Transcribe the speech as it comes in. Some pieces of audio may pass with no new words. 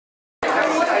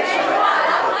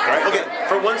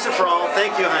once and for all,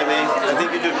 thank you, Jaime. I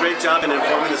think you do a great job in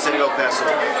informing the city of El Paso.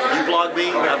 You blog me,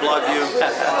 I blog you.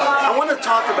 I want to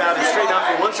talk about it straight up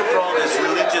for once and for all this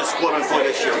religious quote-unquote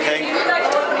issue, okay?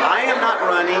 I am not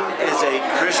running as a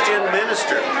Christian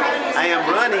minister. I am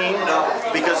running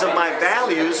because of my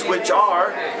values, which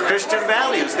are Christian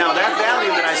values. Now, that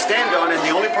value that I stand on, and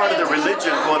the only part of the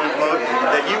religion, quote-unquote,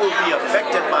 that you will be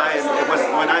affected by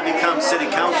when I become city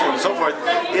council and so forth,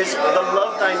 is the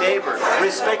love thy neighbor,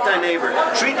 respect thy neighbor,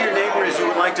 treat your neighbor as you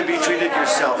would like to be treated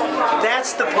yourself.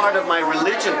 That's the part of my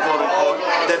religion, quote-unquote,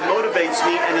 that motivates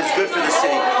me and is good for the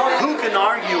city. Who can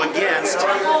argue against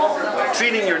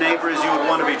treating your neighbor as you would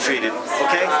want to be treated?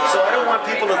 Okay? So I don't want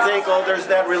people to think, oh, there's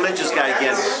that religious guy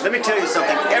again. Let me tell you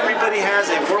something. Everybody has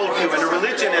a worldview, and a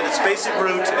religion at its basic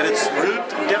root, at its root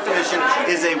definition,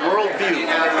 is a worldview.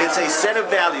 It's a set of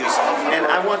values. And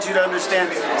I want you to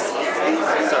understand.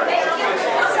 Sorry.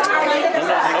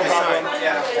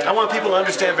 I want people to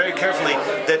understand very carefully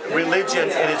that religion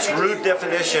in its root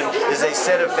definition is a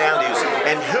set of values.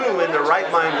 And who in their right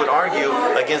mind would argue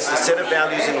against a set of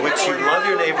values in which you love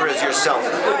your neighbor as yourself?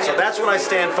 So that's what I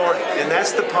stand for, and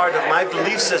that's the part of my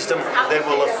belief system that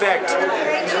will affect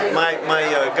my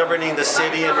governing the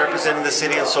city and representing the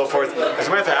city and so forth. As a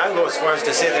matter of fact, I go as far as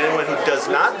to say that anyone who does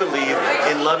not believe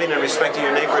in loving and respecting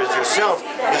your neighbor as yourself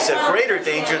is a greater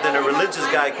danger than a religious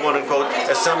guy, quote unquote,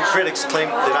 as some critics claim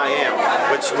that I am,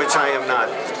 which I am not.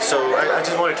 So I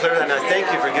just want to clear that, and I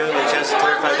thank you for giving me a chance to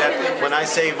clarify that. When I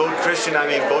say vote Christian, I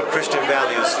mean vote Christian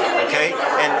values, okay?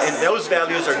 And those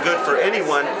values are good for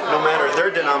anyone, no matter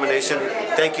their denomination.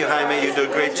 Thank you, Jaime. You do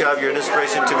a great job. You're an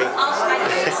inspiration to me.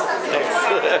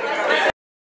 Thanks.